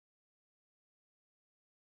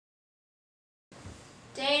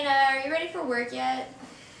Dana, are you ready for work yet?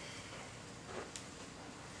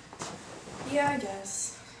 Yeah, I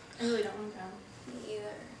guess. I really don't want to go. Me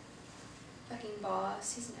either. Fucking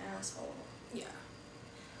boss, he's an asshole. Yeah.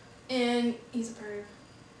 And he's a perv.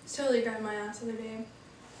 He's totally grabbed my ass the other day.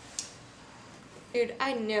 Dude,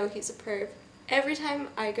 I know he's a perv. Every time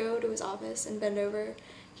I go to his office and bend over,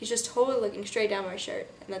 he's just totally looking straight down my shirt,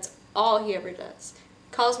 and that's all he ever does.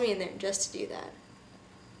 Calls me in there just to do that.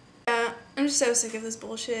 Yeah, I'm just so sick of this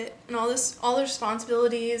bullshit and all the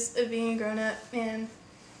responsibilities of being a grown-up, man.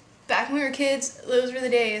 Back when we were kids, those were the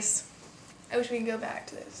days. I wish we could go back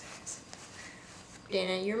to those days.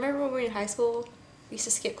 Dana, you remember when we were in high school? We used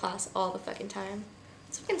to skip class all the fucking time.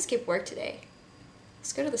 So we can skip work today.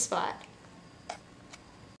 Let's go to the spot.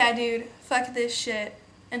 Yeah, dude, fuck this shit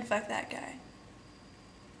and fuck that guy.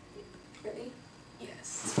 Ready?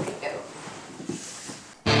 Yes. Here we go.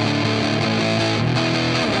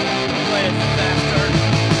 Play it faster.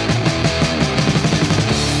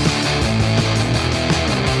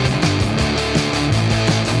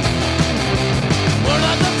 We're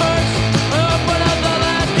not the first, but not the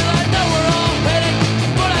last, 'cause I know we're all heading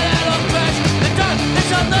for that idle crash. The dark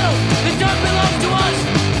is a little, the dark belongs to us.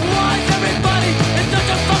 Why is everybody in such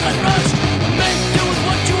a fucking rush? Make do with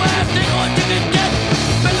what you have, take what you can get.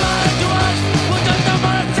 Been lying to us, we're just a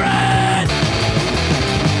modern friend.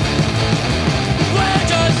 We're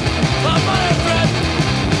just a modern friend.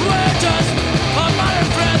 We're just a modern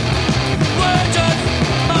friend. We're just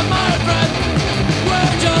a modern friend.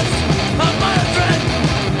 We're just a modern friend.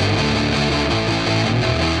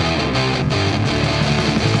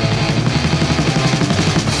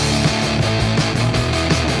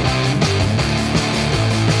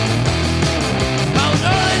 I was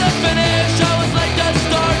early to finish, I was late to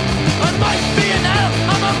start. I might be an adult,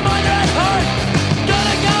 I'm a minor at heart.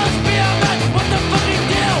 Gonna go be a man, what's the fucking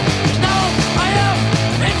deal? Now I am,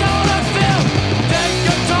 it's how I feel. Take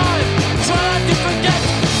your time, try not to forget.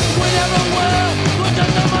 We never will, we're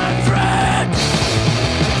just a modern friend.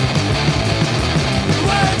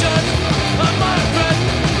 We're just a modern friend.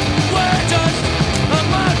 We're just a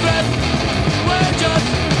modern friend. We're just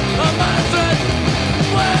a modern friend.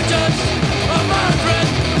 We're just a modern friend.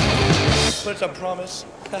 But it's a promise.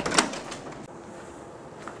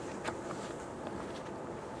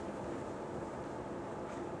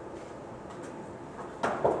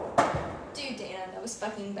 Dude, Dana, that was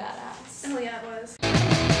fucking badass. Oh yeah, it was.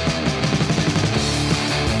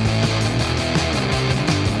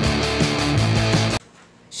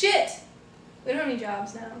 Shit! We don't have any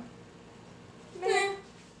jobs now. Meh.